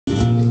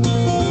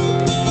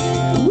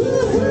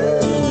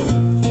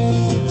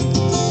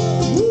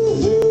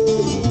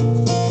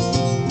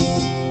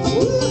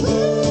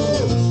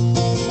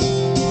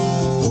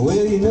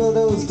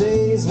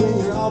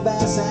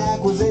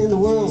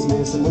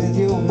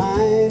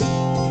mind.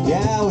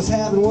 Yeah, I was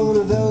having one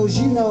of those,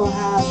 you know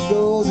how it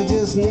goes, I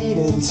just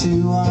needed to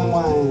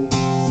unwind.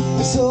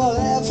 And so I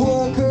left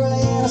work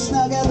early and I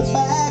snuck out the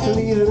back,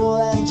 leaving all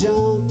that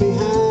junk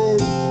behind.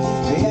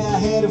 Yeah, I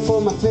headed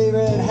for my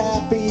favorite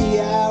happy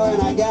hour,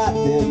 and I got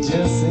there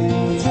just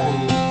in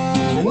time.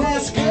 And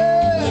that's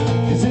good,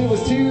 cause it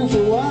was 2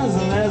 for 1, so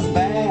that's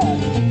bad,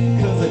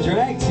 cause I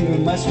drank too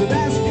much. But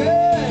that's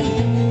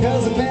good,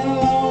 cause I've been a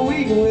long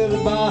week with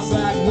a boss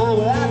like mine.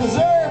 Well, I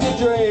deserve a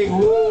drink.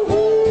 Woo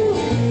hoo,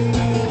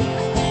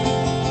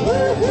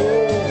 woo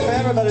hoo,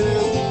 everybody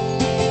now.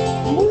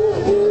 Woo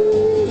hoo,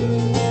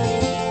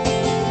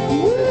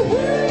 woo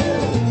hoo.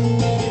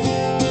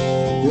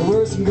 There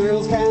were some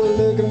girls kind of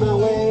looking my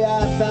way, I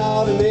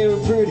thought, and they were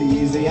pretty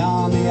easy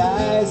on the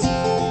eyes.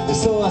 And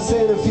so I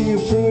sent a few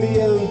fruity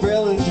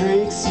umbrella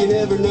drinks. You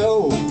never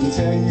know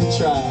until you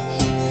try.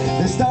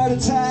 They started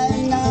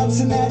tying knots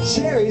in that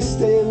cherry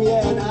stem,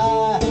 yeah, and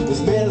I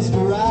was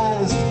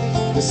mesmerized.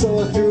 And so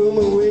I threw them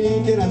a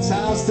wink and I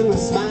tossed them a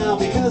smile,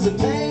 because it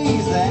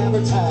pays to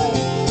advertise.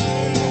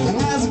 And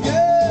that's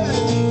good,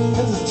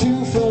 cause it's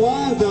 2 for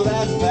 1, though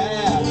that's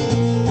bad,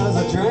 cause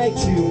I drank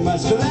too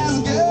much. But that's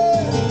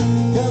good,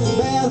 cause a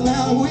bad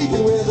long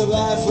weekend with a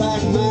life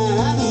like mine,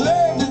 I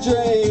deserve to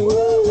drink. Woo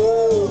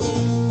woo,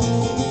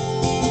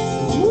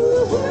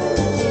 woo hoo,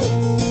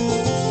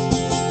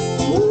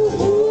 woo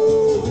hoo,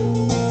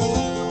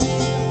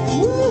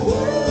 woo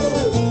hoo.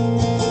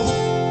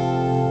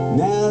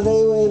 Now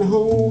they went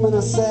home and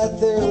I sat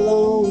there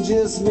alone,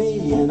 just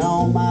me and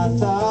all my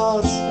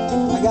thoughts.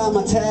 I got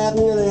my tab,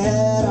 nearly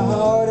had a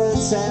heart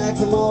attack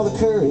from all the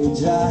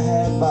courage I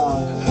had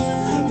bought.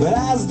 But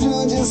I was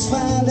doing just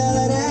fine till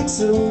that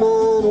ex of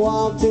mine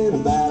walked in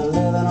about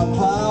 11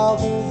 o'clock.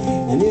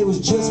 And it was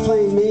just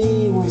plain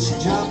mean when she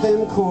dropped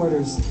them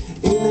quarters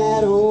in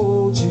that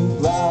old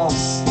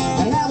jukebox.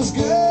 And that was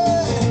good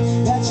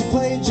that she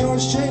played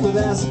George Strait, but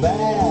that's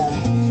bad,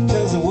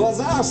 cause it was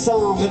our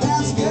song. But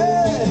that's good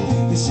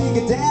that she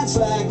could dance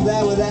like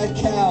that with that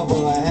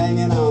cowboy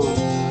hanging on.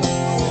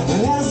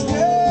 And that's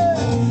good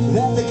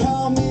that they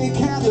called me a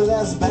captain.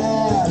 That's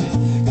bad,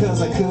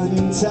 cause I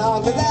couldn't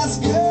talk. But that's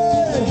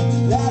good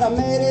that I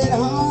made it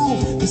home,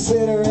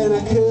 considering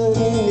I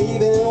couldn't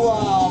even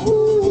walk.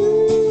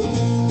 Woo-hoo,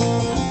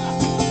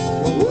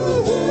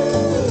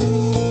 woo-hoo,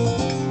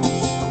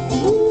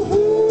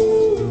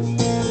 woo-hoo,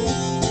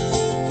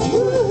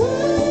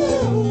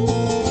 woo-hoo.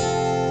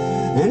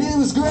 And it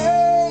was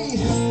great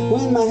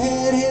when my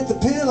head hit the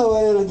pillow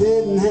and I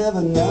didn't have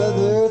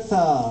another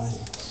thought.